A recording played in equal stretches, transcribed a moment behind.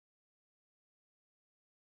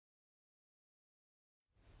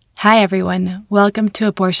Hi everyone, welcome to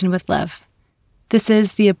Abortion with Love. This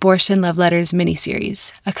is the Abortion Love Letters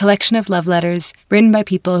miniseries, a collection of love letters written by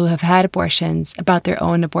people who have had abortions about their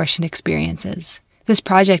own abortion experiences. This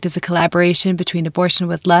project is a collaboration between Abortion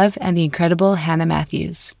with Love and the incredible Hannah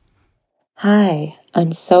Matthews. Hi,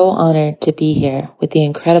 I'm so honored to be here with the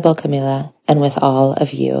incredible Camila and with all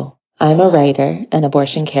of you. I'm a writer and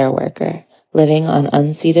abortion care worker living on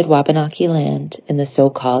unceded Wabanaki land in the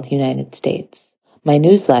so-called United States. My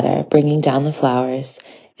newsletter, Bringing Down the Flowers,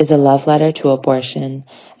 is a love letter to abortion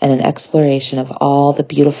and an exploration of all the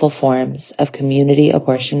beautiful forms of community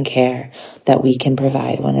abortion care that we can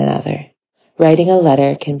provide one another. Writing a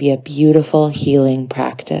letter can be a beautiful healing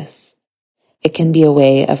practice. It can be a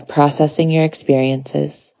way of processing your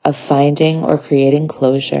experiences, of finding or creating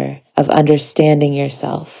closure, of understanding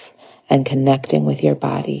yourself and connecting with your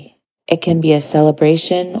body. It can be a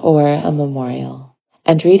celebration or a memorial.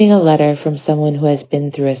 And reading a letter from someone who has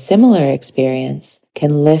been through a similar experience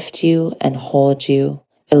can lift you and hold you,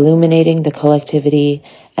 illuminating the collectivity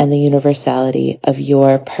and the universality of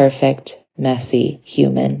your perfect, messy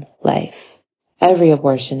human life. Every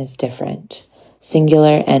abortion is different,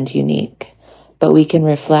 singular and unique, but we can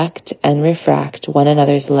reflect and refract one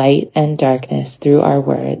another's light and darkness through our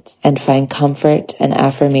words and find comfort and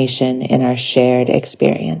affirmation in our shared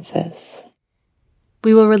experiences.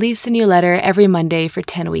 We will release a new letter every Monday for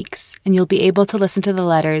 10 weeks, and you'll be able to listen to the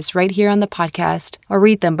letters right here on the podcast or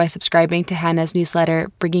read them by subscribing to Hannah's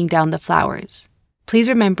newsletter, Bringing Down the Flowers. Please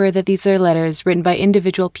remember that these are letters written by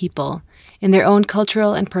individual people in their own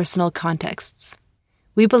cultural and personal contexts.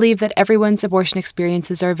 We believe that everyone's abortion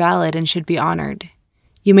experiences are valid and should be honored.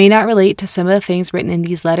 You may not relate to some of the things written in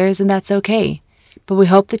these letters, and that's okay, but we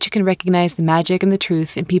hope that you can recognize the magic and the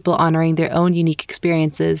truth in people honoring their own unique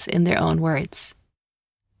experiences in their own words.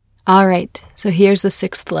 All right, so here's the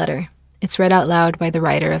 6th letter. It's read out loud by the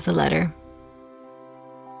writer of the letter.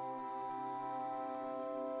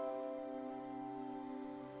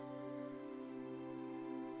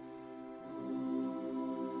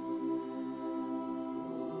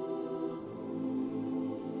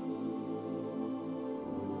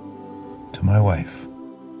 To my wife.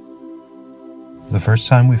 The first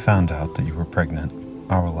time we found out that you were pregnant,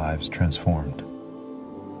 our lives transformed.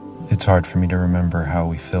 It's hard for me to remember how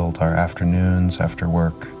we filled our afternoons after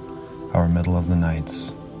work, our middle of the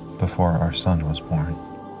nights, before our son was born.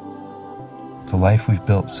 The life we've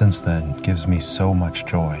built since then gives me so much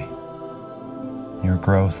joy. Your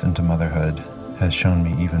growth into motherhood has shown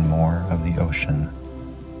me even more of the ocean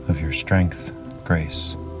of your strength,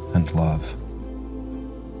 grace, and love.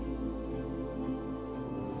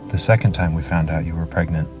 The second time we found out you were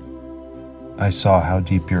pregnant, I saw how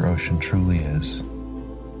deep your ocean truly is.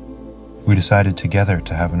 We decided together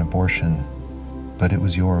to have an abortion, but it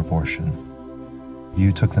was your abortion.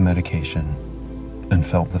 You took the medication and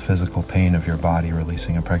felt the physical pain of your body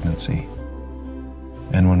releasing a pregnancy.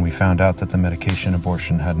 And when we found out that the medication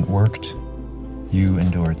abortion hadn't worked, you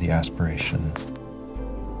endured the aspiration.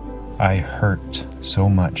 I hurt so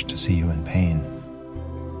much to see you in pain,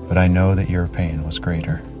 but I know that your pain was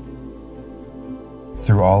greater.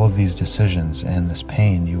 Through all of these decisions and this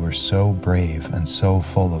pain, you were so brave and so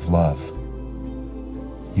full of love.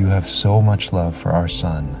 You have so much love for our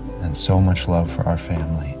son, and so much love for our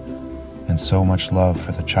family, and so much love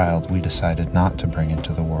for the child we decided not to bring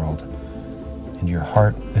into the world. And your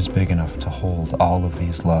heart is big enough to hold all of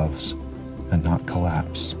these loves and not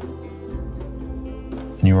collapse.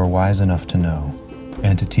 And you are wise enough to know,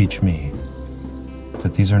 and to teach me,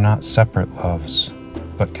 that these are not separate loves,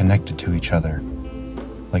 but connected to each other,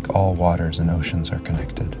 like all waters and oceans are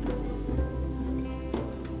connected.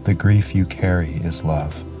 The grief you carry is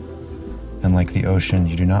love, and like the ocean,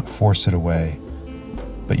 you do not force it away,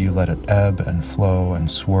 but you let it ebb and flow and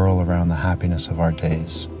swirl around the happiness of our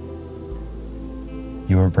days.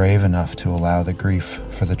 You are brave enough to allow the grief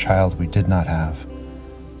for the child we did not have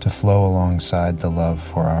to flow alongside the love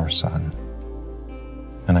for our son.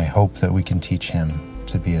 And I hope that we can teach him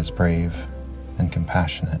to be as brave and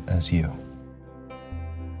compassionate as you.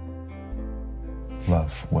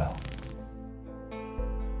 Love, Will.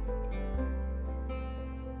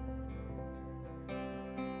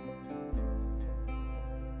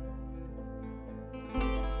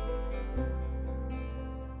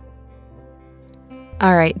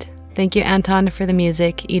 All right, thank you, Anton, for the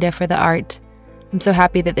music, Ida for the art. I'm so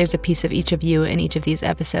happy that there's a piece of each of you in each of these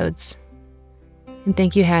episodes. And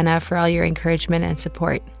thank you, Hannah, for all your encouragement and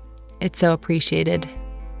support. It's so appreciated.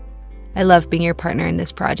 I love being your partner in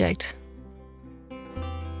this project.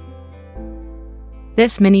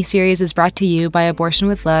 This mini-series is brought to you by Abortion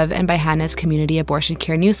with Love and by Hannah's community abortion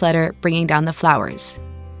care newsletter, Bringing Down the Flowers.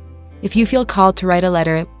 If you feel called to write a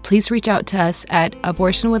letter, please reach out to us at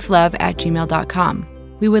abortionwithlove@gmail.com.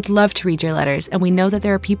 We would love to read your letters, and we know that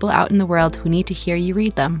there are people out in the world who need to hear you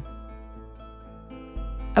read them.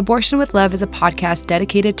 Abortion with Love is a podcast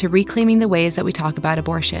dedicated to reclaiming the ways that we talk about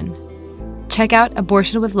abortion. Check out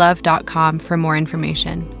abortionwithlove.com for more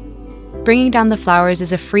information. Bringing Down the Flowers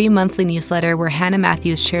is a free monthly newsletter where Hannah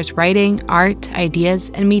Matthews shares writing, art,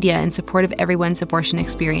 ideas, and media in support of everyone's abortion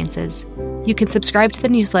experiences. You can subscribe to the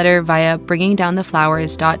newsletter via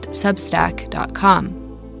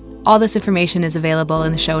bringingdowntheflowers.substack.com. All this information is available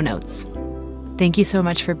in the show notes. Thank you so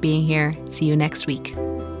much for being here. See you next week.